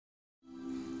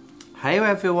Hey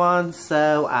everyone,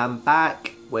 so I'm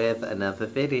back with another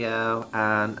video,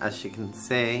 and as you can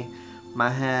see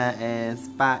my hair is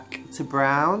back to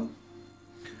brown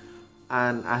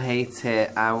and I hate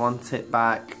it. I want it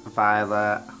back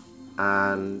violet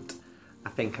and I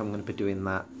think I'm going to be doing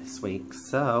that this week,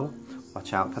 so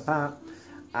watch out for that.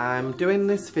 I'm doing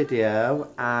this video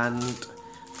and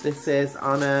this is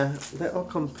on a little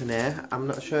company. I'm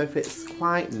not sure if it's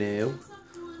quite new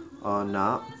or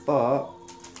not, but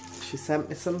she sent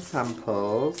me some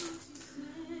samples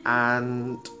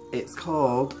and it's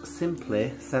called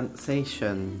Simply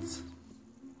Sensations.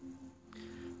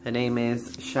 Her name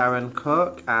is Sharon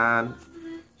Cook and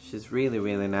she's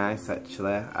really nice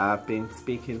actually. I've been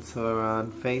speaking to her on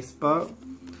Facebook.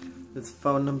 There's a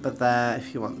phone number there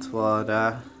if you want to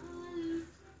order,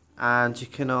 and you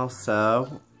can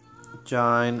also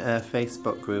join a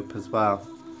Facebook group as well.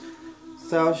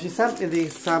 So she sent me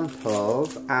these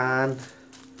samples and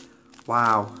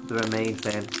wow, they're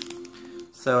amazing.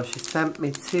 So she sent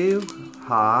me 2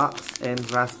 hearts in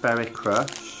Raspberry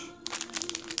Crush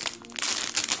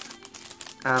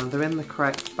and they're in the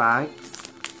correct bags.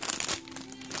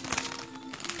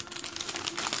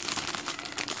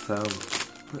 So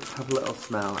let's have a little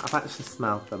smell. I've actually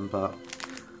smelled them, but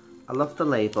I love the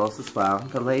labels as well.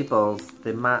 The labels,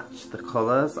 they match the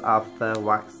colours of the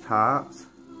waxed hearts.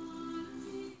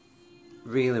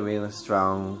 Really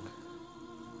strong.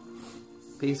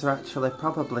 These are actually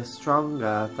probably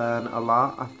stronger than a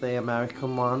lot of the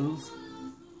American ones.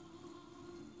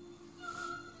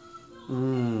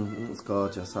 It's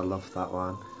gorgeous. I love that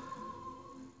one.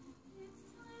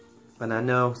 And I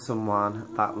know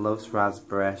someone that loves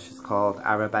raspberry. She's called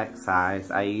Arabex Eyes,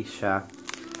 Aisha.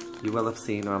 You will have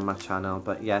seen her on my channel,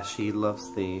 but yeah, she loves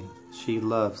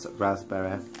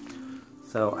raspberry.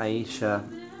 So Aisha,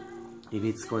 you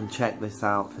need to go and check this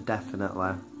out for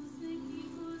definitely.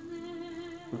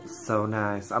 It's so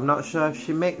nice. I'm not sure if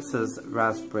she mixes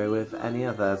raspberry with any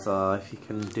others or if you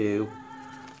can do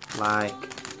like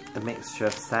a mixture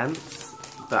of scents,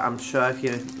 but I'm sure if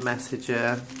you message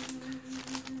her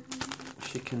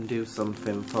she can do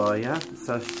something for you.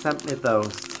 So she sent me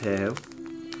those 2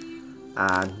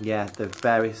 and yeah, they're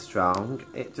very strong.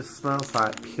 It just smells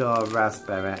like pure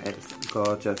raspberry. It's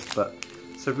gorgeous, but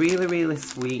it's a really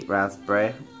sweet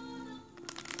raspberry.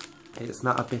 It's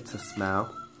not a bitter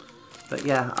smell. But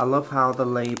yeah, I love how the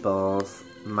labels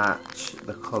match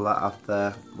the colour of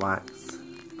the wax.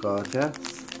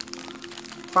 Gorgeous.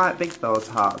 Quite big, those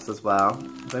hearts as well.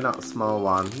 They're not small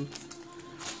ones.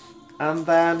 And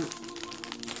then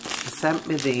she sent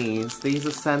me these. These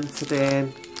are scented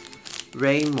in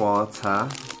rainwater.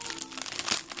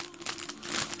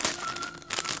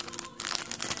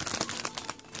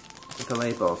 The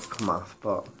labels come off,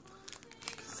 but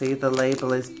you can see the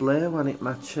label is blue and it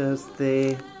matches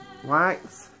the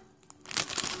wax.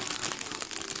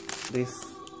 This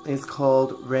is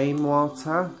called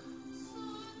Rainwater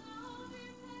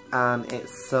and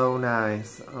it's so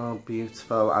nice. Oh,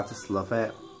 beautiful. I just love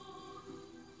it.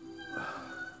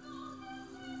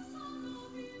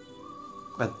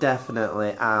 I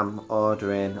definitely am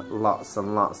ordering lots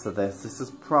and lots of this. This is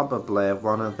probably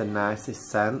one of the nicest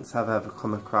scents I've ever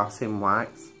come across in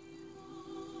wax.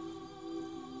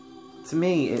 To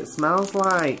me, it smells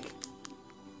like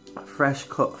fresh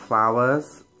cut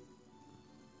flowers,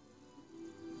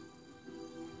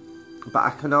 but I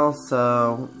can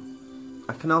also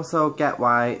get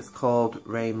why it's called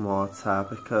rainwater,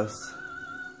 because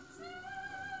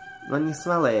when you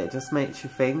smell it, it just makes you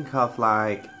think of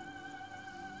like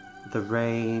the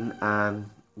rain, and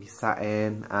you sat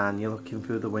in and you're looking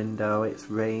through the window, it's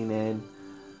raining,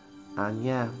 and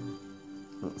yeah,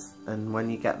 and when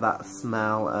you get that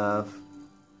smell of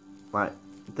like,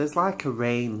 there's like a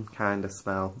rain kind of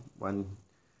smell when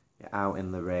you're out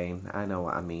in the rain. I know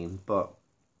what I mean, but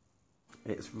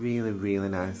it's really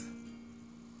nice.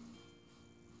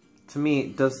 To me,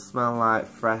 it does smell like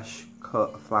fresh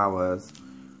cut flowers,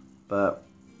 but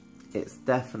it's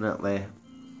definitely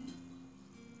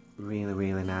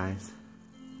really nice.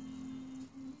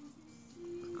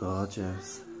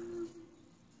 Gorgeous.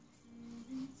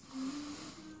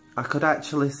 I could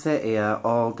actually sit here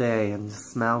all day and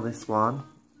just smell this one.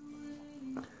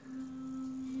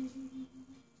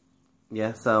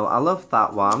 Yeah, so I love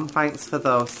that one. Thanks for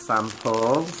those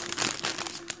samples.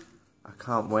 I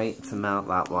can't wait to melt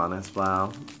that one as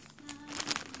well.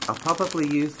 I'll probably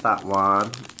use that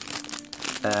one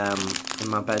in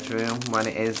my bedroom when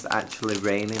it is actually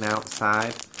raining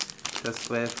outside. Just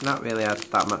with not really had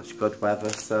that much good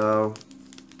weather, so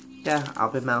yeah, I'll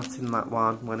be melting that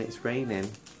one when it's raining.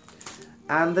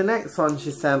 And the next one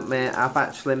she sent me, I've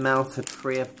actually melted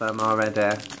 3 of them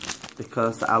already.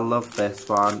 because I love this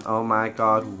one. Oh my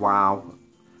god, wow.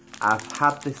 I've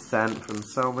had this scent from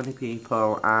so many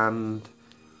people and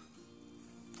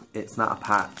it's not a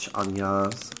patch on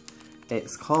yours.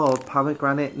 It's called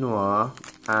Pomegranate Noir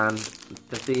and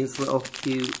these little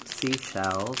cute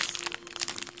seashells.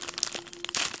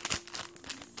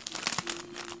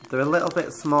 They're a little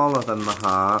bit smaller than the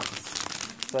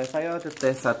hearts. So if I ordered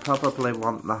this, I'd probably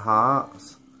want the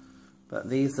hearts. But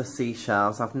these are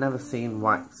seashells. I've never seen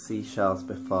wax seashells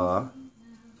before.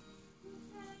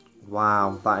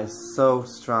 Wow, that is so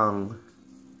strong.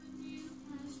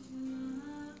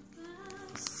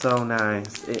 So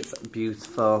nice. It's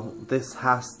beautiful. This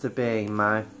has to be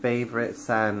my favourite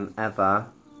scent ever.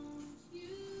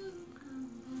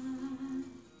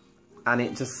 And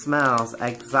it just smells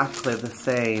exactly the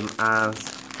same as,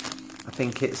 I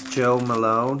think it's Jo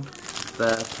Malone,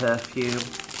 the perfume.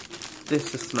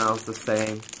 This just smells the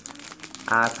same.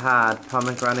 I've had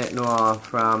Pomegranate Noir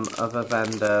from other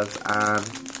vendors and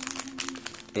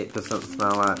it doesn't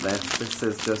smell like this. This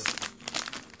is just,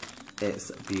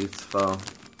 it's beautiful.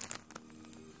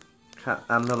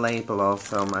 And the label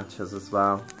also matches as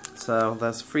well. So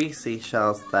there's 3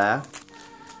 seashells there.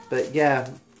 But yeah,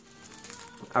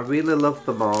 I really love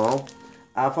them all.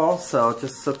 I've also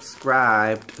just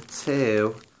subscribed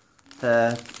to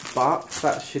her box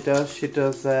that she does. She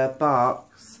does a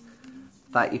box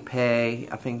that you pay,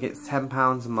 I think it's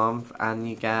 £10 a month, and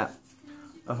you get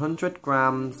 100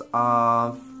 grams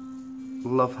of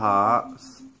love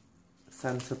hearts,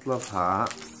 scented love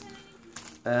hearts,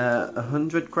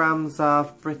 100 grams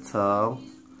of brittle,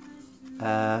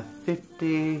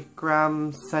 50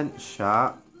 grams scent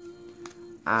shot,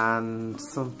 and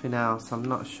something else. I'm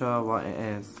not sure what it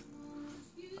is.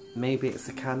 Maybe it's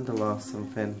a candle or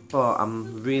something, but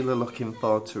I'm really looking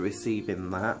forward to receiving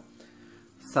that.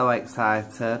 So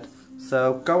excited.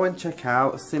 So go and check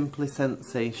out Simply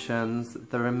Sensations.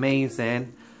 They're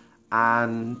amazing,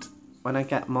 and when I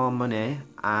get more money,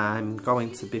 I'm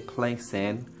going to be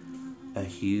placing a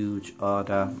huge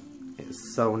order.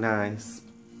 It's so nice.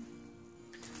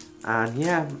 And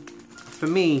yeah, for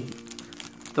me,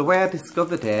 the way I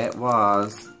discovered it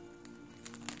was,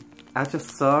 I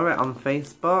just saw it on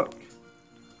Facebook.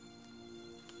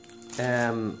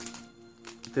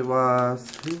 There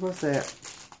was, who was it?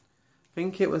 I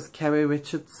think it was Kerry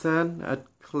Richardson. I'd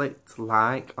clicked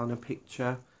like on a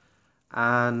picture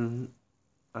and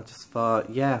I just thought,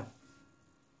 yeah,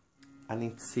 I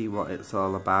need to see what it's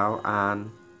all about,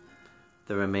 and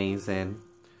they're amazing.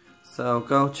 So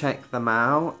go check them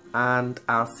out and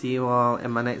I'll see you all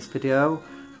in my next video.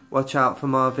 Watch out for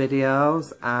more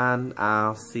videos and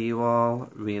I'll see you all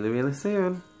really, really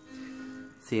soon.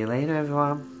 See you later,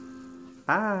 everyone.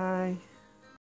 Bye.